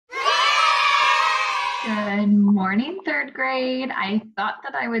Good morning, third grade. I thought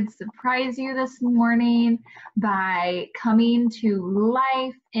that I would surprise you this morning by coming to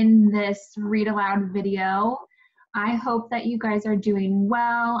life in this read aloud video. I hope that you guys are doing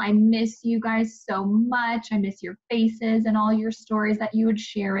well. I miss you guys so much. I miss your faces and all your stories that you would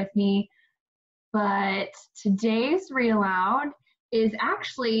share with me. But today's read aloud is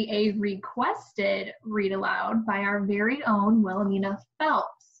actually a requested read aloud by our very own Wilhelmina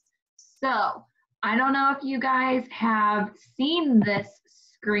Phelps. So I don't know if you guys have seen this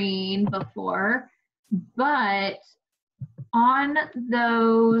screen before, but on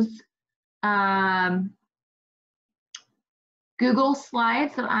those Google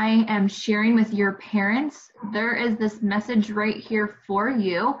Slides that I am sharing with your parents, there is this message right here for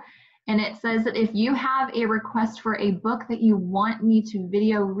you. And it says that if you have a request for a book that you want me to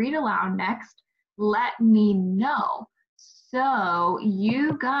video read aloud next, let me know. So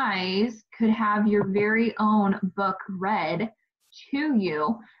you guys could have your very own book read to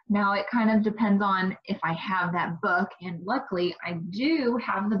you. Now it kind of depends on if I have that book, and luckily I do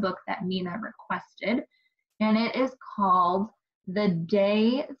have the book that Nina requested, and it is called The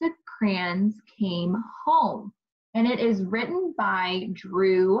Day the Crayons Came Home. And it is written by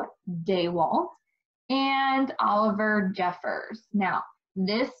Drew Daywalt and Oliver Jeffers. Now,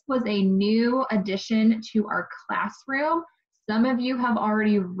 this was a new addition to our classroom. Some of you have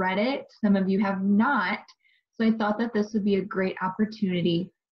already read it, some of you have not. So I thought that this would be a great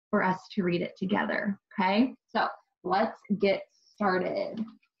opportunity for us to read it together, okay? So let's get started.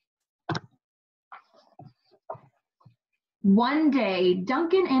 One day,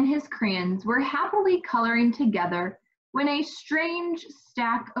 Duncan and his crayons were happily coloring together when a strange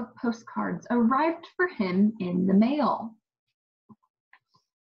stack of postcards arrived for him in the mail.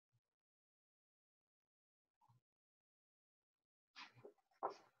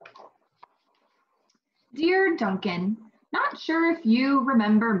 Dear Duncan, not sure if you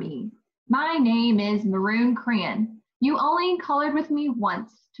remember me. My name is Maroon Crayon. You only colored with me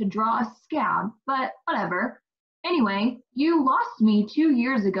once to draw a scab, but whatever. Anyway, you lost me 2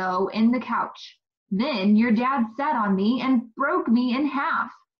 years ago in the couch. Then your dad sat on me and broke me in half.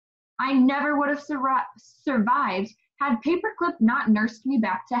 I never would have survived had Paperclip not nursed me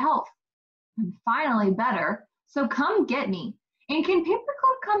back to health. I'm finally better, so come get me. And can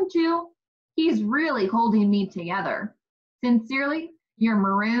Paperclip come too? He's really holding me together. Sincerely, your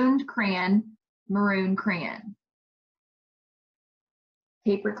marooned crayon, Maroon Crayon.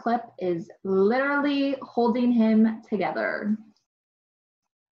 Paperclip is literally holding him together.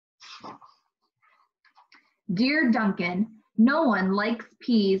 Dear Duncan, no one likes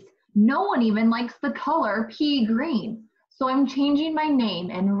peas. No one even likes the color pea green. So I'm changing my name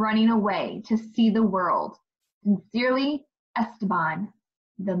and running away to see the world. Sincerely, Esteban,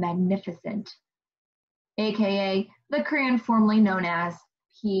 the Magnificent, aka the crayon formerly known as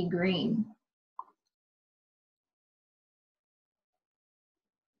pea green.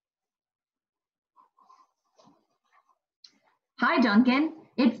 Hi Duncan,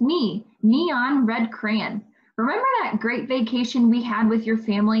 it's me, Neon Red Crayon. Remember that great vacation we had with your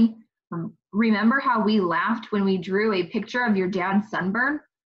family? Remember how we laughed when we drew a picture of your dad's sunburn?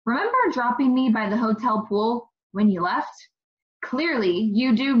 Remember dropping me by the hotel pool when you left? Clearly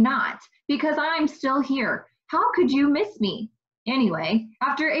you do not, because I'm still here. How could you miss me? Anyway,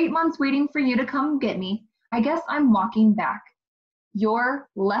 after 8 months waiting for you to come get me, I guess I'm walking back. Your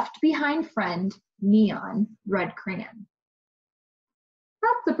left behind friend, Neon Red Crayon.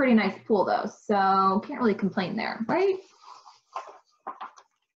 That's a pretty nice pool though, so can't really complain there, right?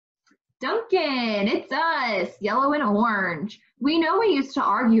 Duncan, it's us, yellow and orange. We know we used to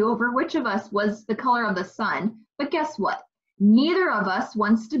argue over which of us was the color of the sun, but guess what? Neither of us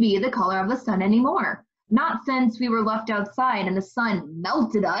wants to be the color of the sun anymore. Not since we were left outside and the sun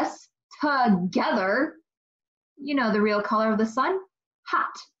melted us together. You know the real color of the sun?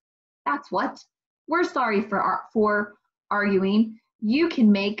 Hot. That's what. We're sorry for arguing. You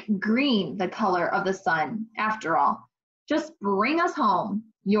can make green the color of the sun, after all. Just bring us home,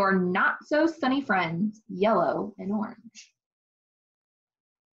 your not so sunny friends, yellow and orange.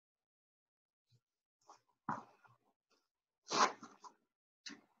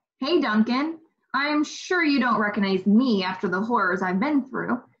 Hey Duncan, I'm sure you don't recognize me after the horrors I've been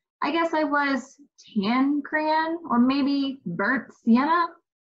through. I guess I was tan crayon or maybe burnt sienna?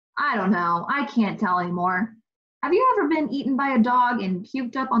 I don't know, I can't tell anymore. Have you ever been eaten by a dog and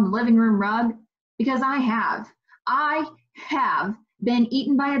puked up on the living room rug? Because I have. I have been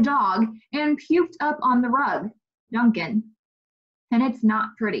eaten by a dog and puked up on the rug, Duncan. And it's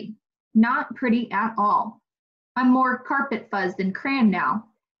not pretty. Not pretty at all. I'm more carpet fuzz than crayon now.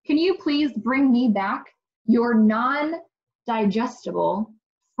 Can you please bring me back your non-digestible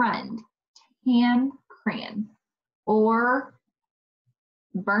friend, tan crayon or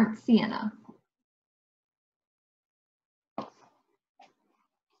burnt sienna?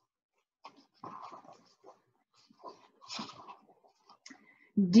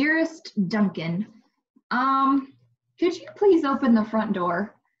 Dearest Duncan, could you please open the front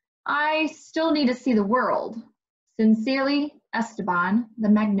door? I still need to see the world. Sincerely, Esteban the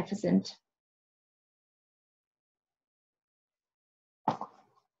Magnificent.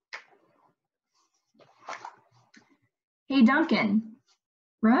 Hey Duncan,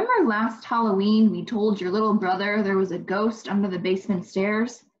 remember last Halloween we told your little brother there was a ghost under the basement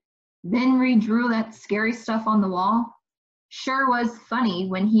stairs? Then redrew that scary stuff on the wall? Sure was funny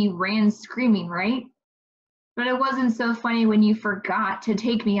when he ran screaming, right? But it wasn't so funny when you forgot to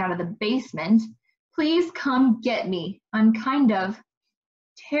take me out of the basement. Please come get me. I'm kind of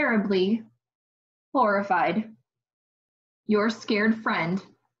terribly horrified. Your scared friend,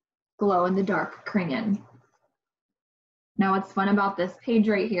 glow-in-the-dark crayon. Now what's fun about this page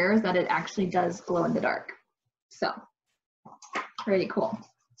right here is that it actually does glow in the dark. So, pretty cool.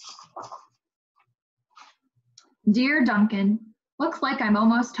 Dear Duncan, looks like I'm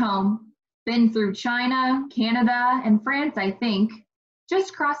almost home. Been through China, Canada, and France, I think.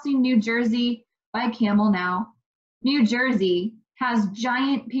 Just crossing New Jersey by camel now. New Jersey has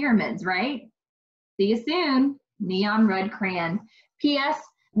giant pyramids, right? See you soon, neon red crayon. P.S.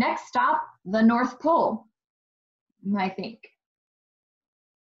 Next stop, the North Pole, I think.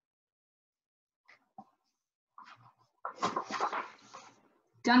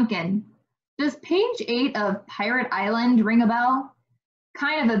 Duncan, does page 8 of Pirate Island ring a bell?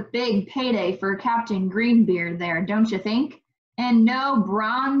 Kind of a big payday for Captain Greenbeard there, don't you think? And no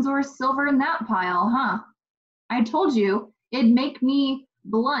bronze or silver in that pile, huh? I told you it'd make me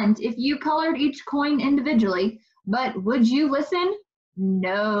blunt if you colored each coin individually, but would you listen?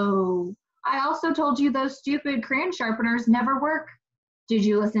 No. I also told you those stupid crayon sharpeners never work. Did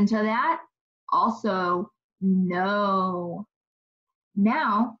you listen to that? Also, no.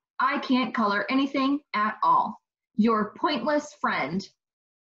 Now I can't color anything at all. Your pointless friend,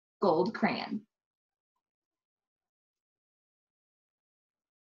 gold crayon.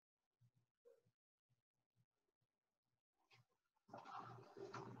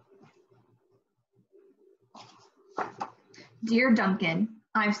 Dear Duncan,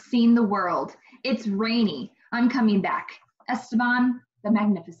 I've seen the world. It's rainy. I'm coming back. Esteban the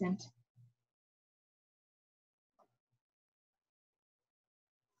Magnificent.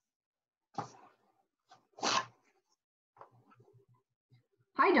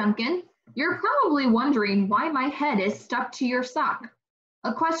 Hi, Duncan. You're probably wondering why my head is stuck to your sock.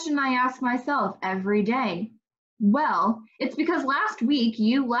 A question I ask myself every day. Well, it's because last week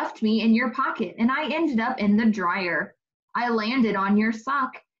you left me in your pocket and I ended up in the dryer. I landed on your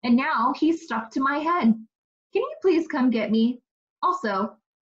sock and now he's stuck to my head. Can you please come get me? Also,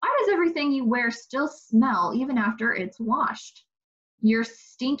 why does everything you wear still smell even after it's washed? Your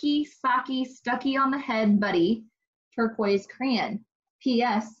stinky, socky, stucky on the head buddy, turquoise crayon.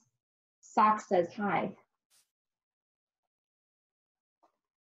 P.S. Sock says hi.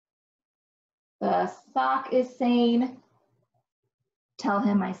 The sock is saying, tell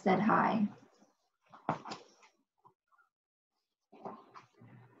him I said hi.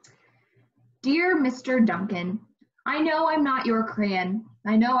 Dear Mr. Duncan, I know I'm not your crayon.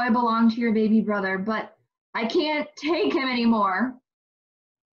 I know I belong to your baby brother, but I can't take him anymore.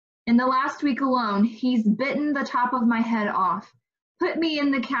 In the last week alone, he's bitten the top of my head off, put me in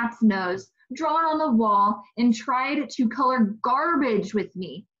the cat's nose, drawn on the wall, and tried to color garbage with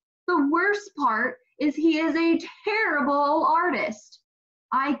me. The worst part is he is a terrible artist.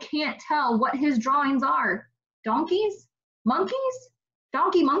 I can't tell what his drawings are. Donkeys? Monkeys?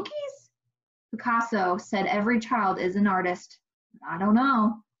 Donkey monkeys? Picasso said every child is an artist. I don't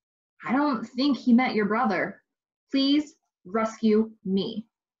know. I don't think he met your brother. Please rescue me.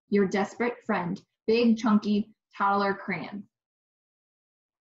 Your desperate friend, big chunky toddler crayon.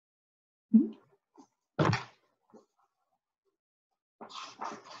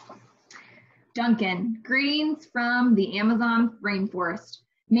 Duncan, greetings from the Amazon rainforest.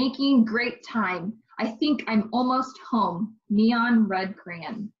 Making great time. I think I'm almost home. Neon red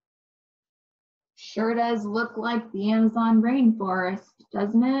crayon. Sure does look like the Amazon rainforest,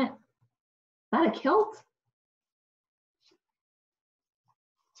 doesn't it? Is that a kilt?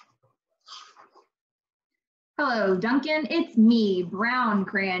 Hello, Duncan. It's me, Brown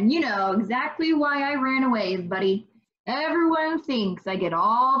Crayon. You know exactly why I ran away, buddy. Everyone thinks I get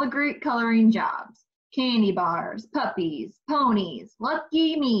all the great coloring jobs. Candy bars, puppies, ponies,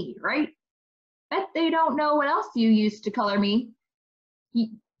 lucky me, right? Bet they don't know what else you used to color me.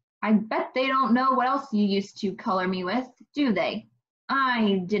 I bet they don't know what else you used to color me with, do they?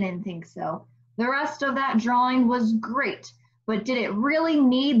 I didn't think so. The rest of that drawing was great, but did it really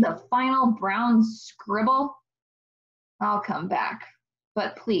need the final brown scribble? I'll come back,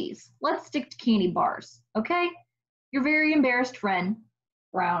 but please, let's stick to candy bars, okay? Your very embarrassed friend,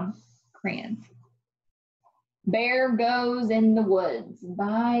 Brown Crayons. Bear Goes in the Woods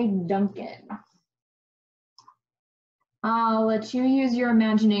by Duncan. I'll let you use your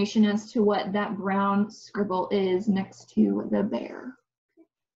imagination as to what that brown scribble is next to the bear.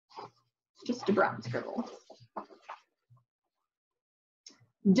 It's just a brown scribble.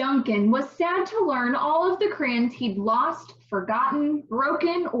 Duncan was sad to learn all of the crayons he'd lost, forgotten,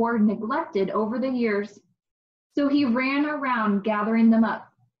 broken, or neglected over the years. So he ran around gathering them up.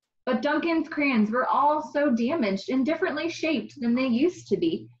 But Duncan's crayons were all so damaged and differently shaped than they used to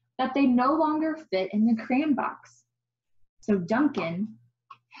be that they no longer fit in the crayon box. So Duncan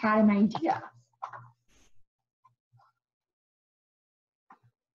had an idea.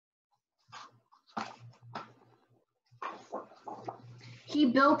 He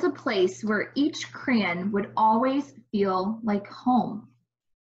built a place where each crayon would always feel like home.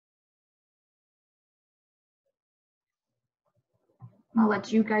 I'll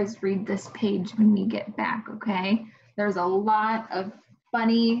let you guys read this page when we get back, okay? There's a lot of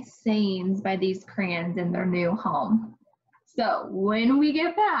funny sayings by these crayons in their new home. So when we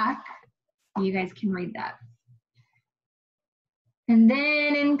get back, you guys can read that. And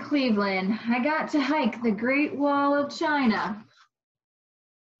then in Cleveland, I got to hike the Great Wall of China.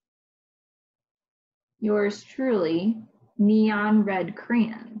 Yours truly, Neon Red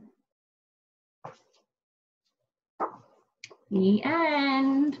Crayon. The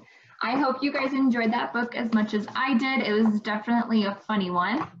end. I hope you guys enjoyed that book as much as I did. It was definitely a funny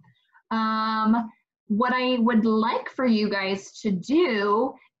one. What I would like for you guys to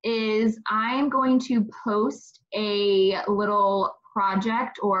do is I'm going to post a little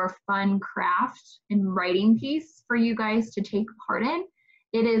project or fun craft and writing piece for you guys to take part in.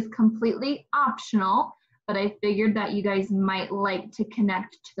 It is completely optional, but I figured that you guys might like to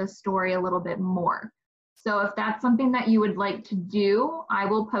connect to the story a little bit more. So if that's something that you would like to do, I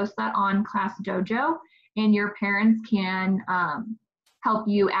will post that on Class Dojo, and your parents can help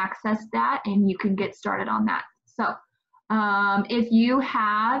you access that, and you can get started on that. So if you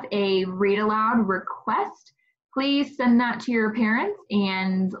have a read aloud request, please send that to your parents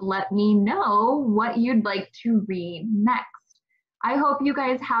and let me know what you'd like to read next. I hope you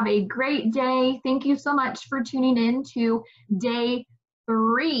guys have a great day. Thank you so much for tuning in to day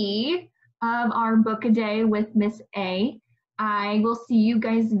 3 of our book a day with Miss A. I will see you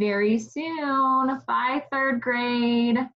guys very soon. Bye, 3rd grade.